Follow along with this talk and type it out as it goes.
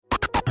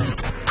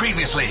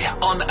Previously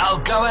on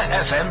Algoa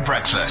FM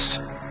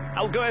Breakfast.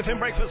 Algoa FM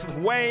Breakfast with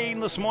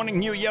Wayne this morning.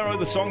 New Year.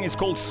 The song is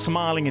called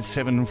Smiling at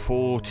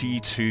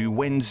 7:42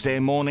 Wednesday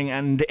morning,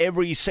 and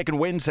every second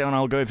Wednesday on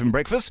Algoa FM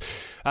Breakfast,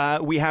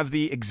 we have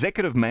the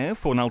Executive Mayor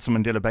for Nelson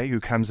Mandela Bay who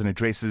comes and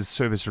addresses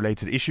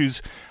service-related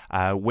issues,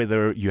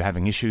 whether you're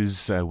having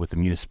issues with the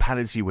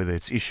municipality, whether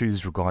it's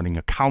issues regarding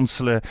a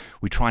councillor.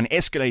 We try and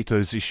escalate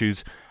those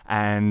issues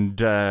and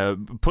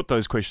put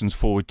those questions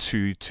forward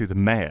to the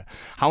mayor.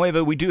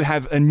 However, we do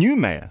have a new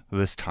mayor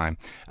this time.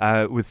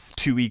 With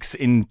 2 weeks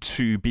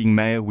into being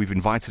mayor, we've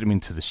invited him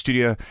into the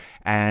studio,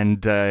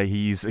 and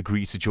he's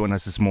agreed to join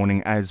us this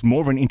morning as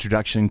more of an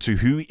introduction to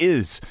who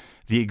is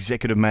the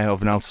Executive Mayor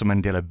of Nelson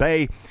Mandela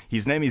Bay.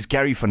 His name is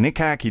Gary van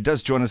Niekerk. He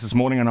does join us this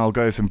morning on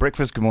Algoa FM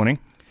Breakfast. Good morning.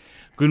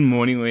 Good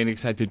morning, Wayne.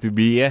 Excited to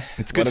be here.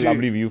 It's good. What a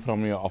lovely view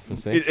from your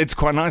office. Eh? It's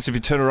quite nice. If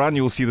you turn around,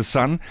 you'll see the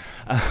sun.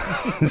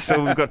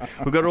 So we've got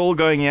it all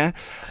going here.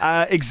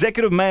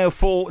 Executive Mayor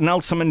for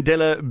Nelson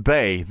Mandela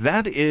Bay.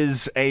 That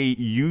is a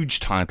huge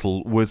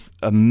title with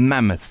a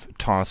mammoth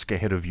task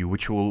ahead of you,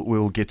 which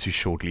we'll get to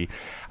shortly.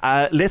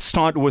 Let's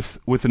start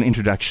with an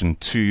introduction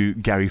to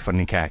Gary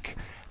van Niekerk.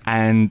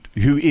 And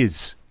who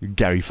is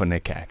Gary van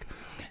Niekerk?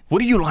 What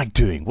do you like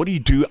doing? What do you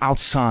do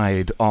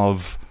outside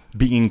of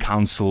being in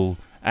council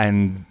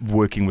and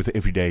working with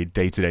everyday,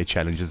 day-to-day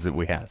challenges that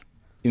we have?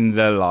 In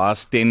the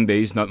last 10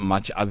 days, not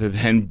much other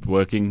than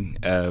working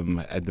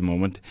at the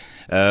moment.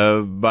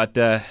 But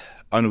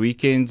on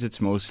weekends,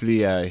 it's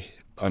mostly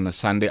on a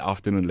Sunday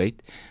afternoon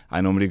late. I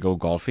normally go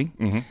golfing.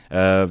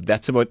 Mm-hmm.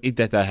 That's about it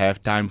that I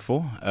have time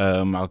for.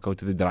 I'll go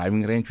to the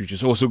driving range, which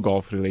is also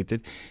golf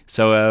related.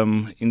 So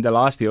in the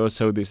last year or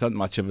so, there's not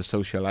much of a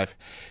social life.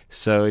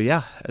 So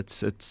yeah,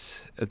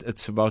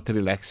 it's about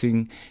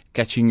relaxing,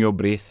 catching your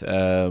breath,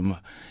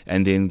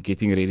 and then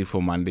getting ready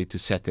for Monday to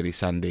Saturday,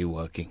 Sunday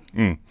working.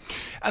 Mm.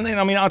 And then,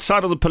 I mean,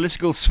 outside of the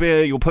political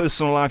sphere, your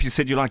personal life, you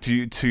said you like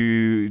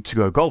to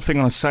go golfing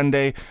on a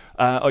Sunday.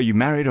 Are you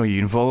married? Are you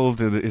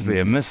involved? Is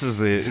there a missus?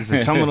 Is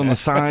there someone on the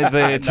side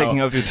there taking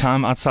up your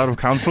time outside of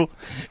council?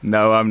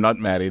 No, I'm not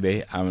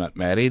married. I'm not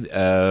married,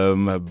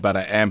 but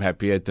I am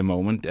happy at the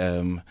moment.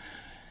 In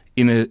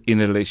a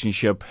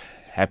relationship,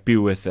 happy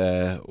with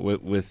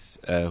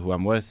who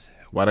I'm with,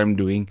 what I'm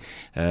doing,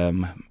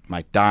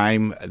 my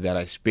time that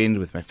I spend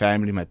with my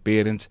family, my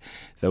parents.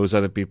 Those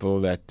are the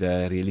people that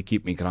really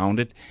keep me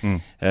grounded.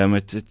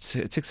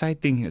 It's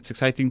exciting. It's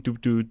exciting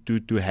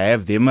to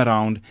have them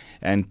around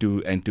and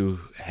to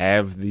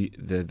have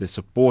the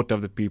support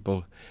of the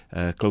people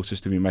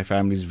closest to me. My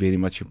family is very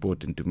much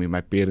important to me.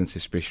 My parents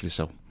especially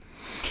so.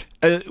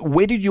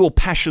 Where did your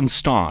passion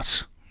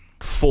start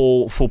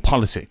for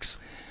politics?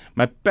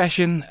 My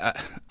passion,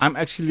 I'm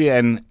actually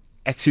an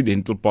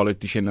accidental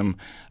politician.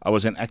 I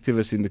was an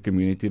activist in the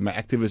community. My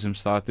activism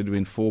started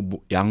when 4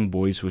 young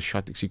boys were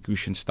shot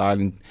execution style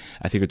in,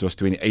 I think it was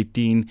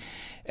 2018,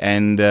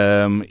 and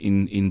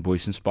in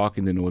Boysons Park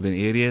in the northern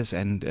areas.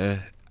 And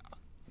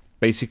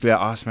basically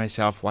I asked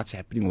myself, what's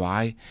happening?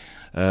 Why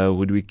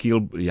would we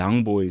kill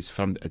young boys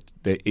from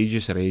the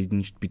ages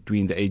ranged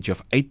between the age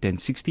of 8 and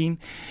 16?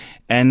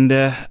 And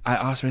I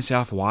asked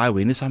myself, why?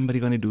 When is somebody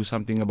going to do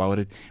something about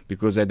it?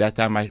 Because at that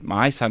time,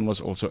 my son was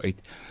also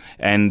 8.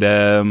 And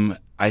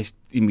I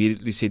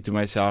immediately said to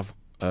myself,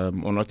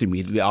 or not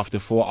immediately, after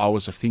 4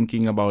 hours of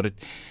thinking about it,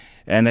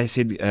 and I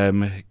said,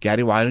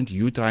 Gary, why don't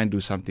you try and do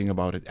something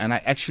about it? And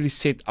I actually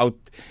set out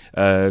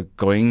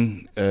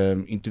going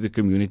into the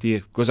community,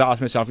 because I asked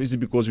myself, is it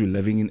because we're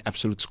living in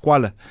absolute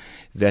squalor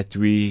that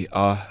we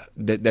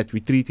that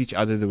we treat each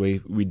other the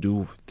way we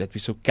do, that we're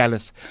so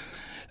callous?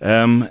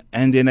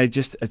 And then it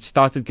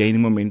started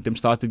gaining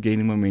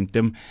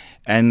momentum,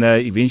 and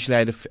eventually I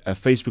had a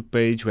Facebook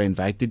page where I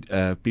invited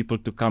people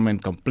to come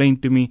and complain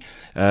to me.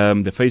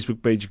 The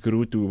Facebook page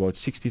grew to about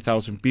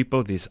 60,000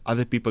 people. There's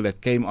other people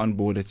that came on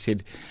board that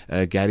said,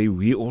 Gary,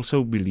 we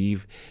also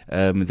believe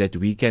that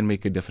we can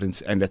make a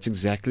difference, and that's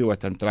exactly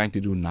what I'm trying to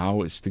do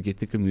now, is to get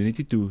the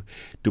community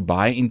to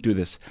buy into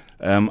this.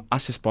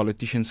 Us as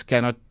politicians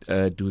cannot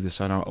do this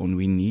on our own.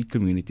 We need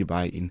community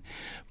buy-in.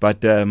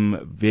 But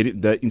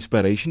the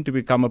inspiration to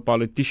become a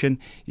politician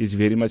is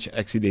very much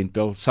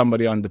accidental.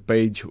 Somebody on the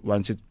page,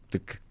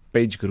 the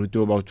page grew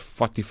to about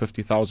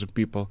 50,000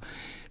 people,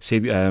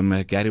 said,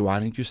 Gary, why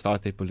don't you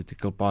start a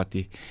political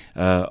party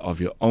of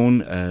your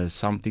own,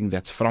 something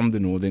that's from the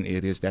northern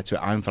areas. That's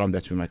where I'm from,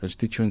 that's where my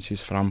constituency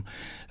is from.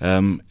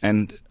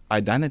 And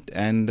I done it,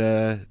 and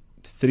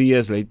 3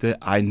 years later,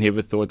 I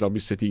never thought I'll be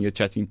sitting here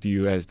chatting to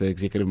you as the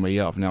Executive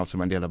Mayor of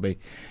Nelson Mandela Bay.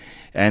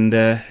 And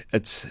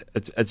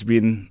it's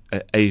been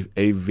a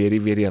very,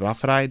 very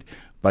rough ride,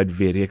 but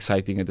very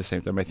exciting at the same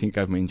time. I think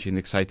I've mentioned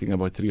exciting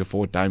about 3 or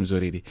 4 times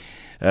already.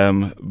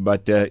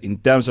 But in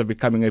terms of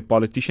becoming a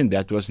politician,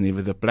 that was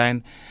never the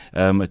plan.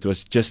 It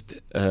was just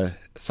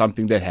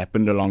something that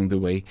happened along the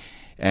way.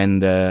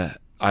 And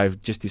I've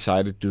just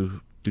decided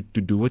to to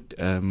do it.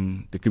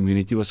 The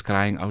community was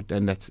crying out,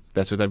 and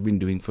that's what I've been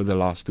doing for the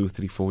last 2,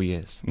 3, 4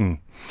 years.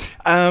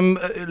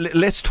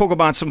 Let's talk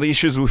about some of the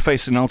issues we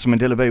face in Nelson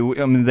Mandela Bay.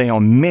 I mean, there are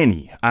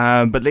many,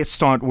 but let's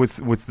start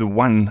with the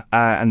one,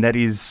 and that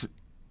is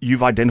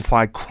you've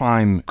identified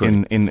crime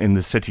in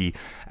the city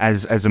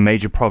as a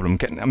major problem.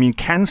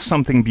 Can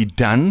something be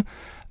done?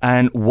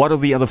 And what are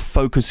the other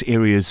focus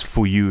areas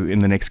for you in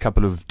the next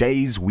couple of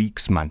days,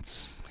 weeks,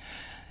 months?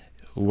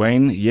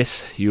 Wayne,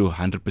 yes, you're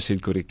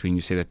 100% correct when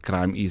you say that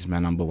crime is my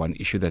number one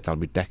issue that I'll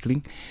be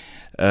tackling.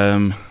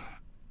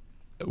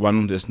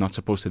 One is not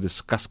supposed to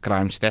discuss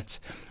crime stats,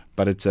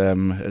 but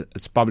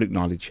it's public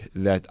knowledge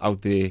that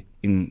out there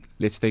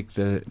let's take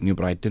the New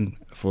Brighton,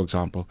 for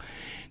example.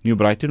 New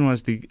Brighton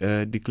was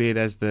declared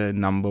as the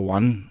number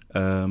one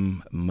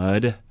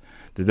murder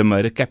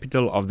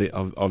capital of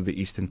the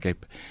Eastern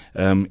Cape.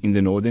 In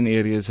the northern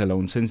areas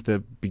alone, since the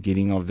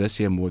beginning of this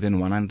year, more than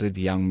 100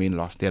 young men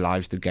lost their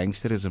lives to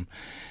gangsterism.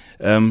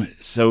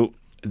 So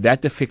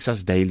that affects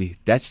us daily.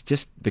 That's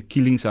just the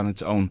killings on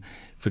its own.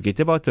 Forget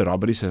about the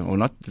robberies,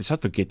 let's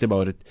not forget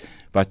about it,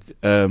 but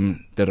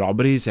the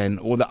robberies and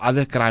all the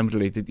other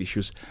crime-related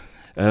issues.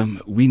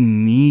 We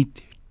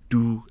need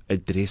to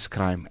address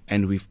crime,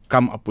 and we've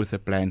come up with a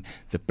plan.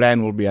 The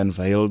plan will be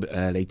unveiled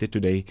later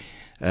today,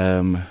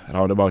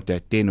 around about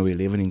 10 or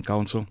 11 in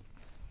council,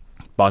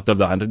 part of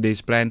the 100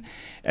 days plan,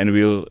 and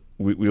we'll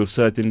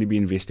certainly be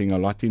investing a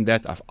lot in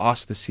that. I've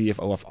asked the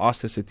CFO, I've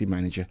asked the city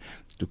manager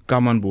to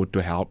come on board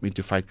to help me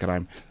to fight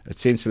crime.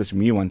 It's senseless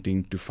me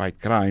wanting to fight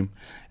crime,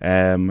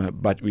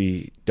 but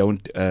we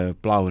don't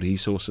plow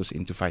resources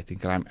into fighting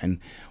crime. And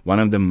one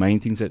of the main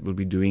things that we'll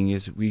be doing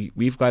is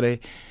we've got a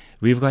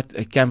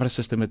camera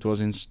system that was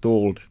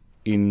installed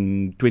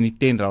in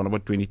 2010, around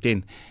about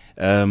 2010,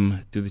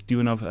 to the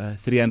tune of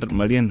 300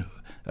 million.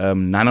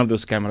 None of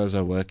those cameras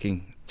are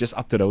working. Just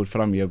up the road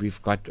from here,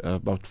 we've got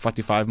about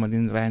 45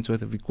 million rands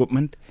worth of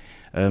equipment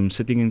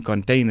sitting in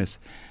containers.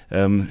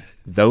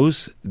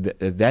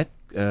 That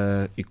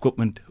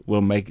equipment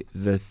will make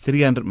the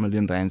 300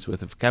 million rands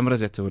worth of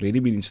cameras that's already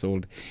been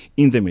installed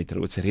in the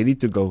metro. It's ready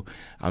to go.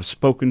 I've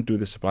spoken to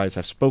the suppliers.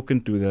 I've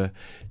spoken to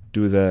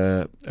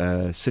the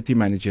city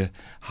manager.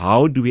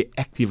 How do we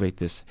activate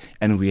this?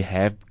 And we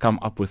have come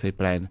up with a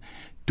plan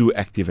to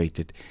activate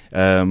it.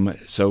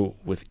 So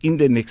within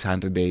the next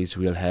 100 days,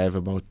 we'll have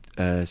about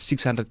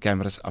 600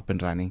 cameras up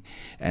and running.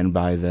 And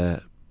by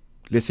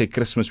let's say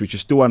Christmas, which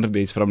is 200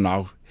 days from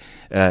now,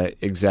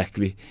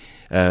 exactly,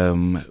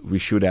 we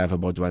should have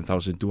about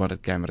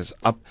 1,200 cameras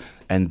up.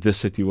 And this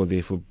city will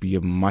therefore be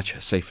a much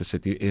safer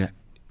city.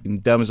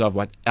 In terms of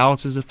what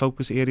else is the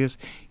focus areas,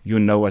 you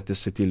know what the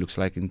city looks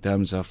like in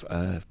terms of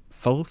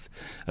filth.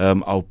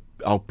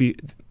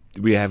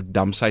 We have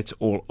dump sites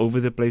all over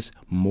the place,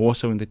 more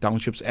so in the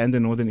townships and the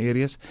northern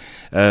areas.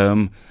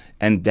 And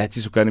that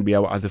is going to be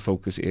our other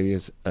focus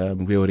areas.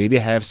 We already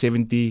have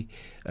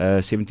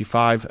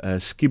 75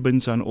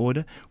 skibbins on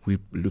order. We're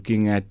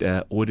looking at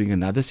ordering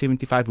another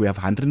 75. We have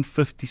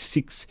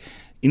 156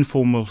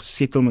 informal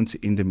settlements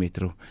in the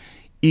metro.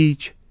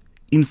 Each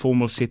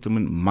informal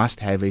settlement must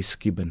have a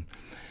skibbin.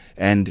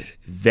 And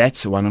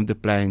that's one of the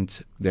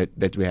plans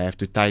that we have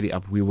to tidy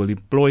up. We will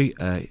employ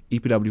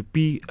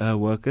EPWP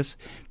workers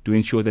to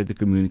ensure that the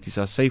communities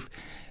are safe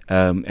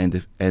and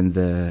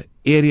the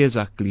areas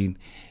are clean.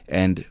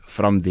 And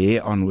from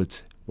there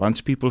onwards, once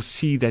people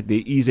see that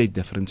there is a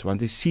difference, once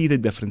they see the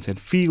difference and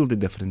feel the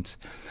difference,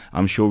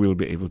 I'm sure we'll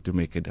be able to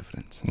make a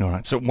difference. All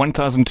right. So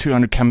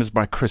 1,200 cameras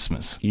by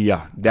Christmas.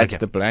 Yeah, that's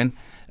the plan.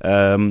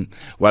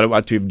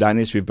 What we've done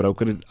is we've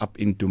broken it up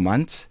into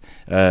months.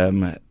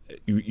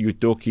 You're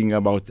talking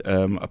about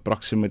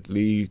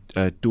approximately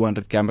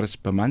 200 cameras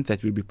per month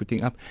that we'll be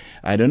putting up.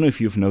 I don't know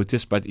if you've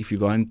noticed, but if you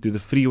go into the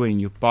freeway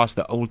and you pass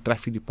the old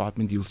traffic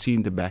department, you'll see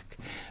in the back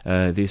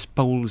there's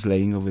poles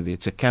laying over there.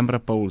 It's a camera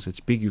poles. It's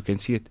big. You can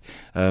see it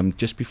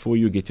just before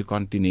you get to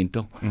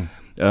Continental.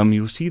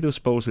 You'll see those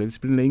poles. It's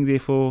been laying there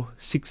for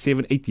 6,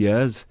 7, 8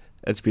 years.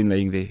 It's been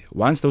laying there.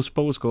 Once those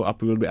poles go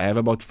up, I have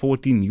about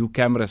 14 new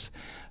cameras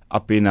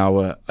up in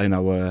our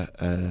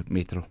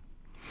metro.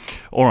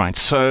 All right.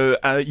 So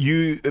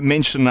you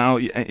mentioned now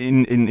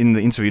in the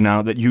interview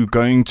now that you're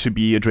going to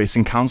be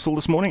addressing council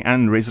this morning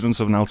and residents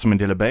of Nelson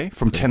Mandela Bay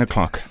from 10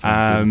 o'clock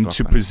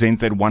to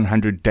present that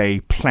 100-day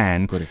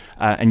plan.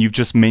 And you've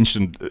just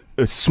mentioned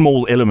a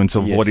small element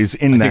of what is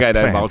in that plan. I think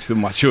I divulged too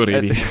much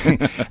already.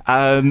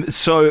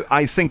 So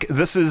I think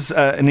this is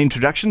an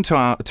introduction to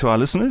our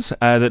listeners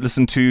that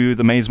listen to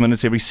the Maze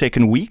Minutes every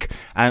second week.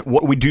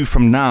 What we do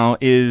from now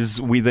is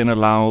we then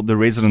allow the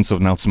residents of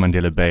Nelson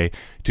Mandela Bay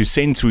to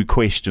send through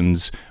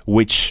questions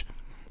which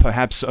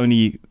perhaps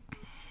only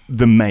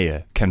the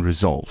mayor can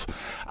resolve.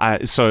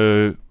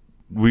 So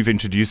we've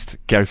introduced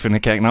Gary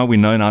Finnecake now. We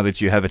know now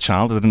that you have a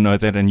child. I didn't know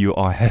that, and you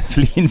are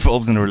heavily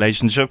involved in a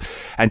relationship.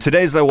 And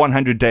today's the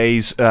 100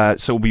 days, so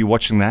we'll be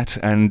watching that.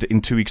 And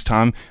in 2 weeks'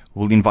 time,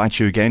 we'll invite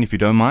you again, if you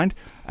don't mind.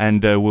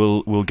 And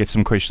we'll get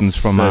some questions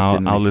from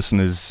our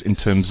listeners in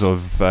terms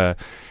of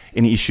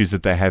any issues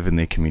that they have in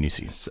their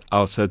communities.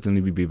 I'll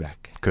certainly be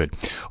back. Good.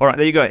 All right,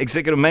 there you go.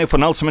 Executive Mayor for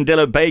Nelson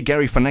Mandela Bay,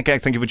 Gary van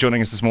Niekerk, thank you for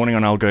joining us this morning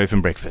on Algoa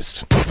FM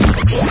Breakfast.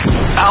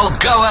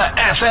 Algoa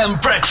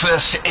FM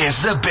Breakfast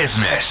is the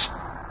business.